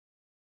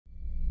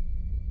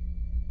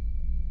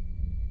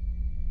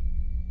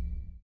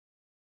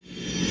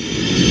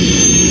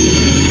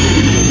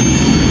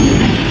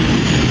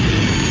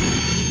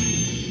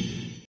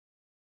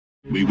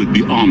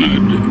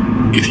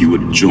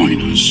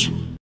Join us.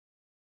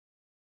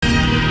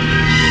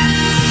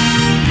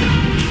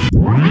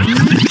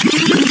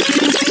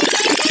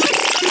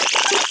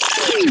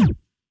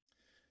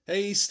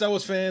 Hey Star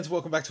Wars fans,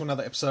 welcome back to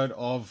another episode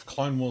of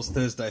Clone Wars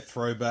Thursday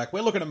Throwback.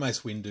 We're looking at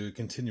Mace Windu,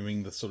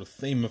 continuing the sort of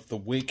theme of the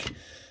week,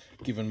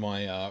 given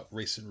my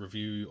recent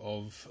review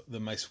of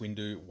the Mace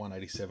Windu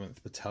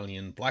 187th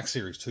Battalion Black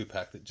Series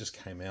 2-pack that just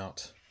came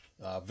out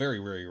very,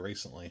 very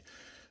recently.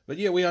 But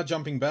yeah, we are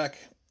jumping back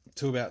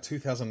to about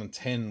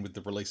 2010 with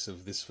the release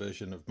of this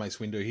version of Mace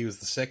Windu. He was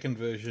the second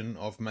version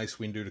of Mace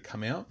Windu to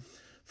come out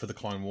for the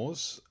Clone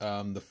Wars.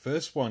 The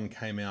first one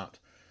came out,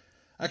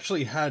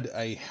 actually had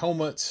a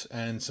helmet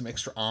and some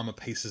extra armor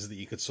pieces that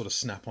you could sort of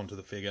snap onto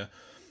the figure.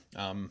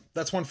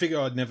 That's one figure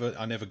I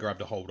never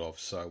grabbed a hold of,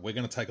 so we're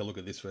going to take a look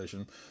at this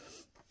version.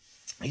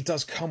 He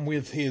does come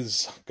with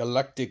his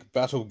Galactic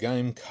Battle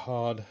Game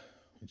card,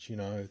 which, you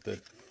know,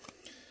 they're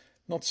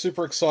not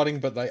super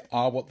exciting, but they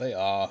are what they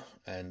are,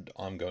 and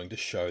I'm going to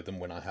show them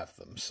when I have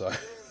them. So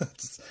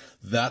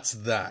that's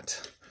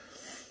that.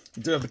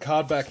 We do have the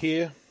card back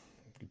here.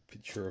 Good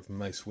picture of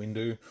Mace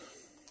Windu.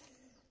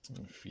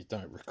 If you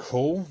don't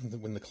recall,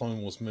 when the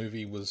Clone Wars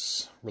movie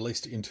was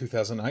released in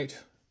 2008,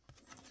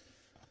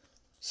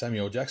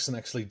 Samuel Jackson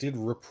actually did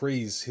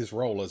reprise his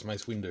role as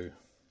Mace Windu.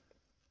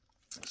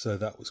 So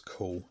that was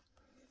cool.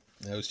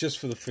 Now, it was just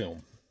for the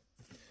film.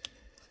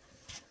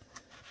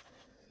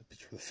 A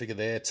picture of the figure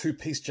there.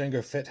 Two-piece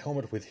Jango Fett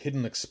helmet with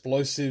hidden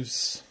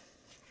explosives.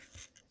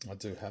 I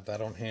do have that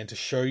on hand to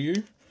show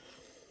you.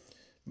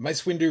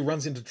 Mace Windu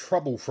runs into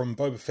trouble from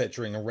Boba Fett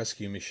during a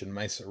rescue mission.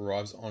 Mace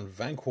arrives on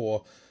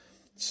Vanquor,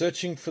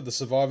 searching for the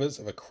survivors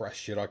of a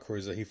crashed Jedi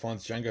cruiser. He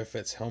finds Jango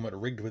Fett's helmet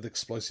rigged with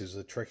explosives,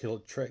 a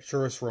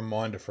treacherous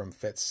reminder from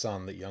Fett's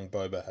son that young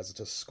Boba has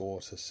a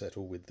score to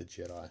settle with the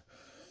Jedi.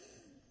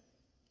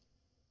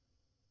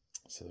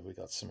 So we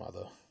got some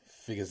other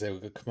figures there.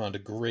 We've got Commander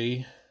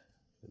Gree,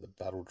 the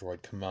Battle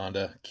Droid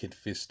Commander, Kid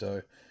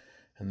Fisto,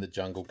 and the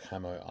Jungle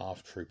Camo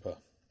ARF Trooper.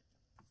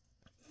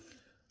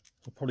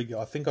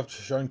 I think I've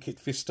shown Kit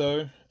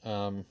Fisto,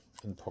 and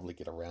probably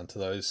get around to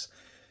those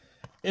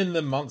in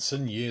the months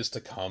and years to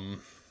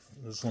come,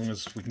 as long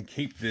as we can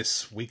keep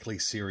this weekly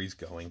series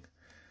going,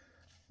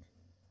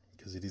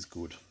 because it is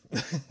good.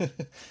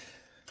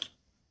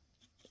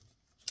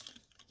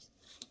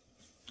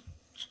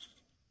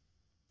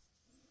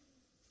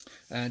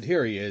 And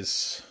here he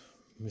is,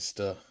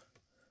 Mr.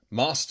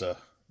 Master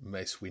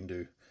Mace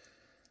Windu.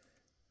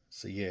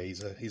 So yeah,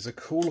 he's a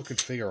cool looking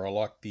figure. I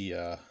like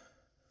the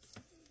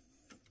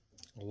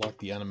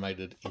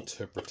animated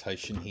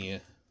interpretation here.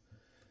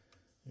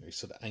 Very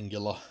sort of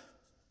angular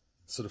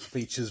sort of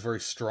features, very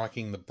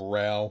striking. The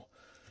brow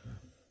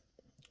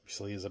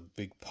obviously is a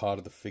big part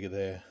of the figure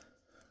there.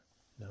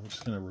 Now I'm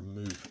just going to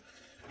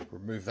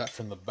remove that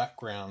from the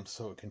background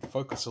so it can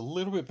focus a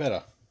little bit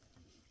better.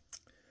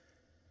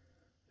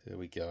 There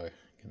we go.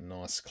 A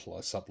nice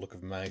close-up look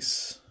of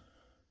Mace.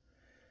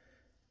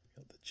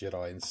 Got the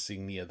Jedi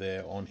insignia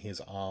there on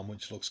his arm,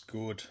 which looks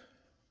good.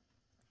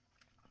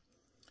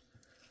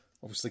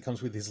 Obviously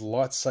comes with his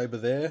lightsaber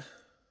there.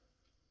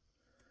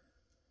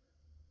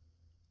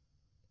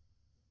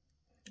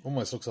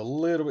 Almost looks a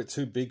little bit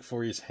too big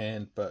for his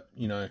hand, but,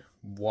 you know,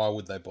 why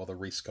would they bother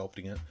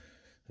resculpting it?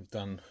 They've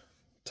done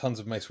tons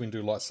of Mace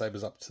Windu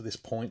lightsabers up to this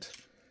point.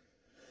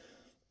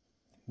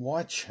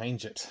 Why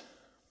change it?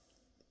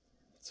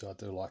 So I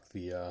do like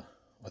the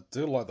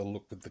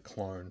look with the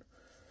clone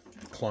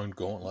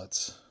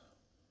gauntlets.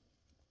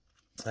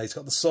 He's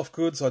got the soft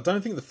goods. I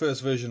don't think the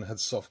first version had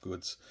soft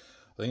goods.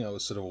 I think that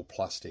was sort of all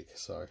plastic,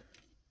 so.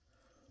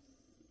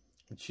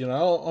 But, you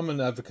know, I'm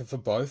an advocate for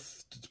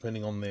both,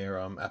 depending on their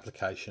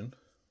application.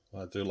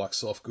 I do like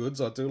soft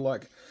goods. I do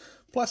like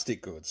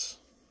plastic goods.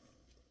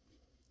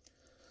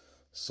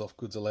 Soft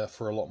goods allow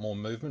for a lot more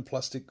movement.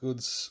 Plastic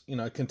goods, you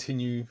know,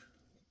 continue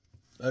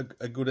a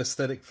good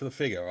aesthetic for the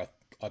figure,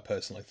 I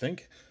personally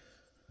think.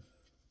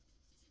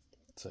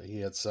 So he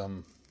had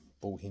some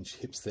ball hinge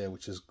hips there,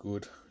 which is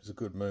good. It's a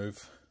good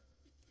move.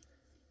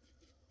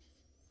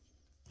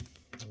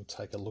 We'll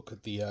take a look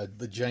at the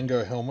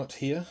Jango helmet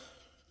here.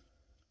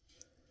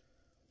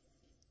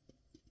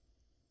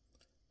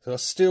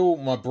 So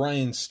my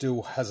brain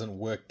still hasn't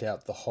worked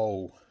out the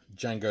whole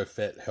Jango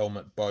Fett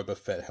helmet, Boba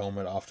Fett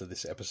helmet after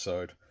this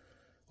episode,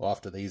 or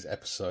after these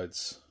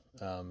episodes,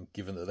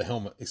 given that the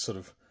helmet is sort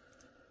of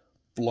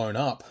blown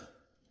up.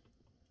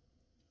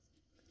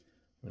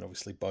 I mean,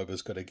 obviously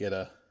Boba's got to get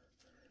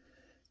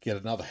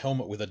another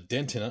helmet with a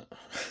dent in it.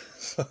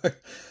 So,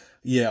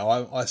 yeah,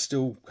 I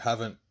still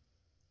haven't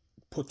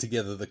put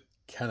together the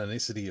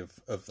canonicity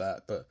of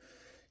that, but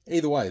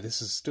either way,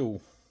 this is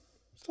still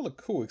a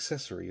cool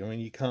accessory. I mean,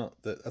 you can't,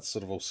 that's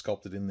sort of all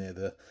sculpted in there.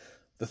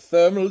 The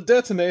thermal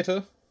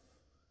detonator.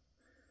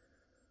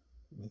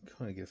 You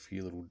kind of get a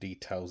few little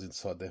details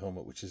inside the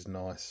helmet, which is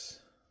nice.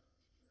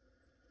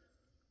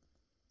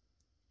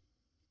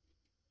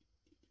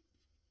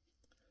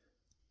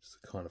 It's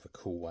kind of a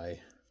cool way.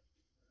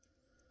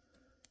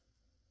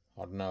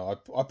 don't know.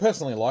 I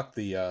personally like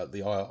the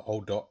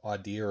whole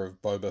idea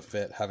of Boba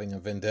Fett having a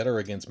vendetta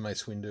against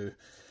Mace Windu,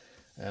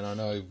 and I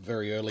know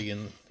very early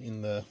in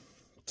the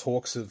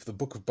talks of the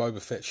Book of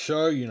Boba Fett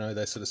show, you know,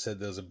 they sort of said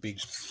there was a big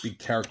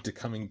character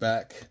coming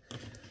back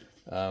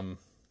that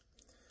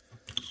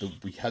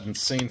we hadn't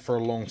seen for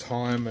a long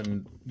time,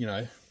 and you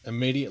know,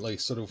 immediately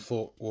sort of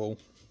thought, well,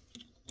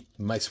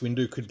 Mace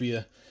Windu could be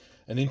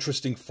an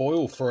interesting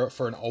foil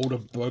for an older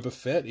Boba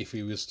Fett if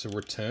he was to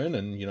return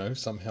and, you know,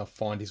 somehow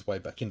find his way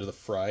back into the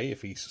fray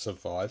if he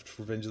survived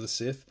Revenge of the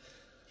Sith.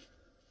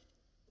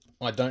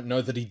 I don't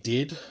know that he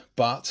did,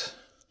 but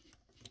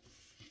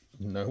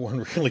no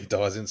one really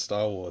dies in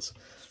Star Wars.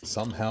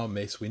 Somehow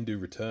Mace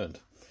Windu returned.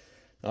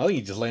 I think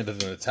he just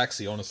landed in a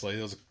taxi, honestly.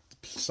 There was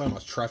so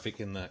much traffic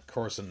in that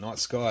Coruscant night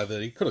sky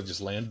that he could have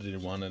just landed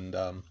in one, and,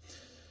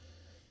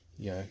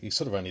 you know, he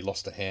sort of only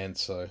lost a hand,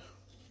 so,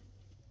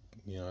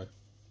 you know,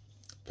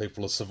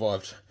 people have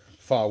survived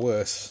far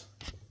worse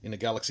in a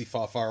galaxy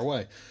far, far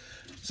away.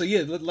 So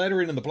yeah,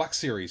 later in the Black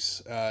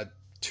Series,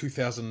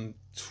 2013,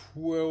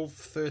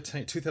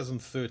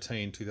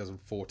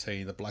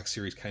 2014, the Black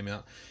Series came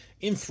out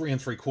in 3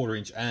 3/4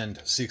 inch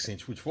and 6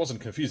 inch, which wasn't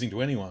confusing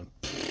to anyone.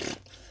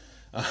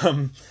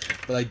 But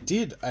they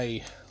did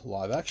a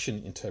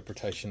live-action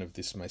interpretation of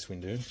this Mace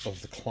Windu,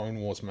 of the Clone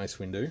Wars Mace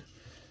Windu.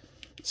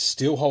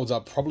 Still holds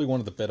up, probably one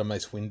of the better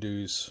Mace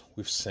Windus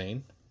we've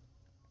seen.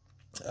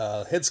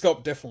 Head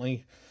sculpt,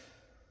 definitely.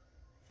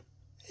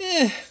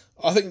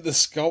 I think the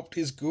sculpt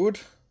is good.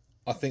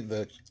 I think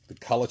the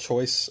color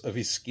choice of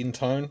his skin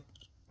tone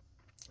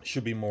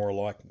should be more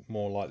like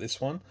this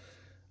one,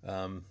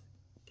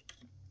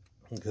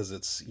 because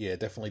it's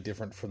definitely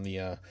different from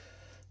the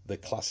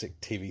classic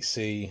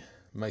TVC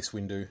Mace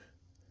Windu.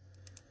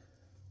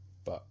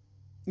 But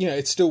yeah,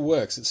 it still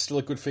works. It's still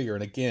a good figure,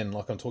 and again,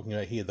 like I'm talking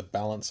about here, the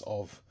balance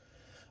of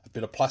a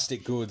bit of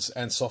plastic goods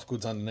and soft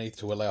goods underneath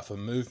to allow for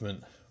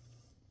movement,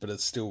 but it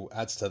still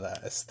adds to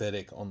that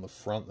aesthetic on the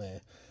front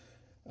there.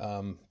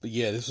 But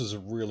yeah, this was a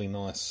really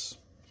nice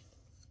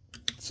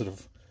sort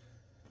of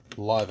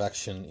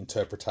live-action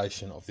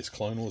interpretation of this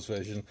Clone Wars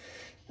version.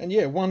 And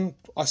yeah, one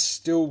I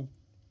still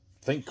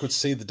think could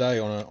see the day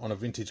on a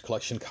vintage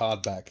collection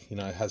card back. You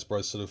know,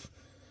 Hasbro's sort of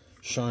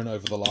shown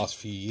over the last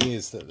few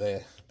years that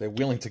they're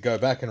willing to go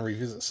back and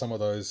revisit some of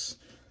those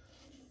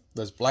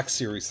Black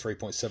Series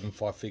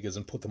 3.75 figures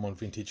and put them on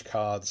vintage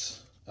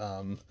cards.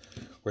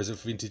 Whereas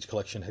if Vintage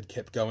Collection had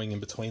kept going in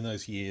between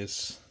those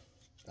years,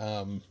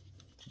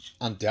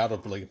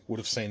 undoubtedly would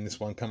have seen this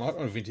one come out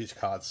on a vintage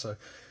card. So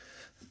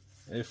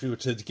if you were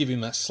to give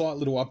him that slight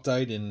little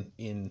update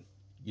in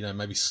you know,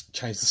 maybe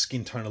change the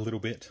skin tone a little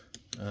bit,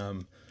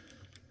 you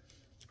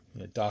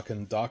know,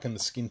 darken the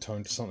skin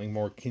tone to something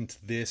more akin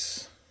to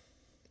this,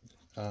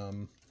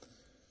 and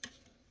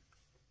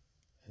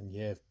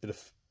yeah, bit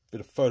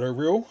of photo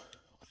real,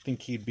 I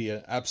think he'd be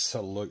an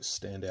absolute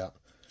standout.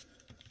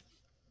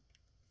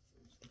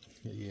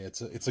 Yeah,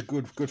 it's a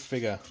good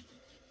figure.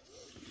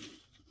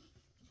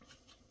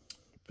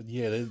 But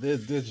yeah, they're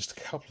just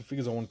a couple of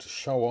figures I wanted to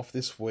show off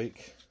this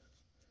week.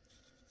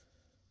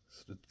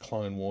 Sort of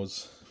Clone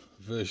Wars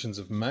versions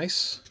of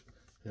Mace.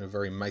 You know,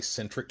 very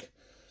Mace-centric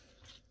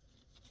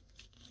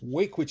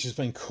week, which has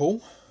been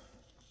cool.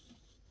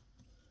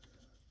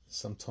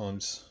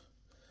 Sometimes,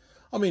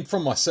 I mean,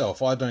 from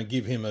myself, I don't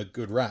give him a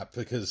good rap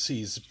because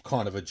he's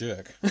kind of a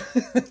jerk.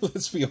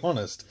 Let's be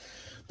honest.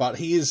 But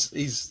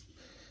he's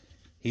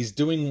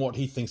doing what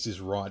he thinks is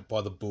right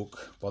by the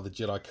book, by the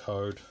Jedi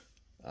Code.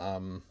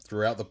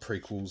 Throughout the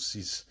prequels,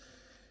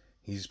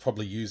 he's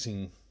probably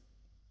using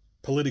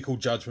political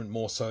judgment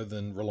more so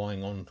than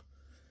relying on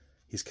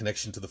his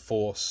connection to the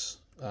Force,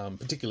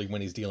 particularly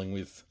when he's dealing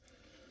with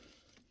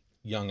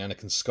young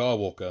Anakin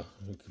Skywalker,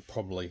 who could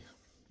probably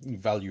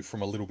value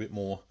from a little bit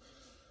more,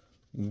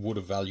 would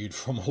have valued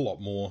from a lot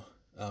more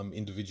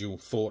individual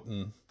thought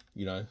and,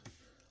 you know,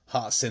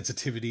 heart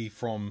sensitivity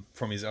from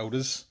his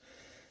elders,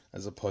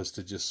 as opposed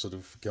to just sort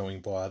of going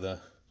by the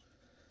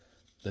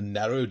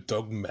narrow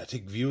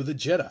dogmatic view of the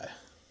Jedi,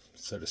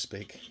 so to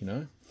speak, you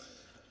know.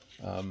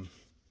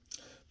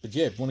 But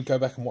yeah, want to go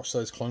back and watch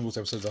those Clone Wars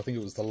episodes. I think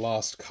it was the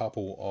last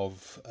couple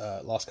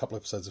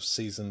episodes of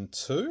season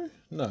 2.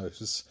 No, it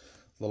was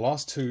the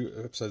last 2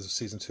 episodes of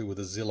season 2 were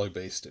the Zillo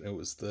Beast, and it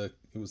was the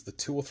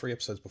 2 or 3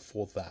 episodes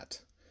before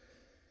that.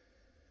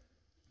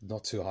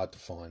 Not too hard to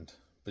find,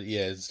 but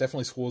yeah, it's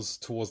definitely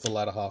towards the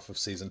latter half of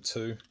season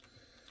 2.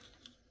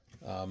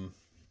 A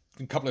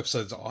couple of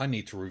episodes I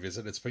need to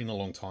revisit. It's been a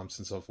long time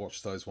since I've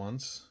watched those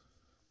ones.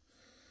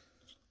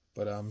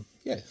 But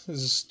yeah,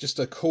 this is just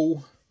a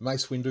cool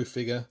Mace Windu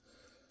figure.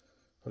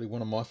 Probably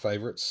one of my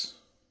favourites.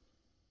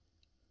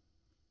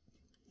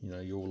 You know,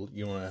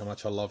 you know how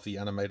much I love the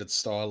animated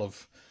style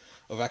of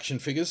action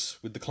figures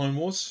with the Clone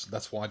Wars.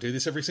 That's why I do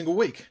this every single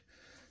week.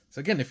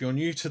 So again, if you're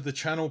new to the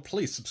channel,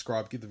 please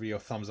subscribe, give the video a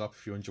thumbs up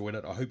if you enjoyed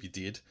it. I hope you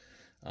did.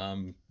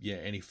 Yeah,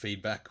 any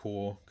feedback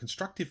or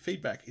constructive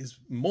feedback is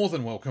more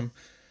than welcome.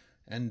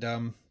 And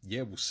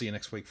yeah, we'll see you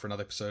next week for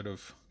another episode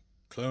of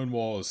Clone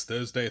Wars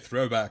Thursday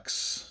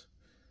Throwbacks.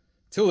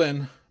 Till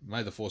then,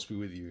 may the Force be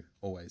with you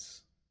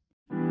always.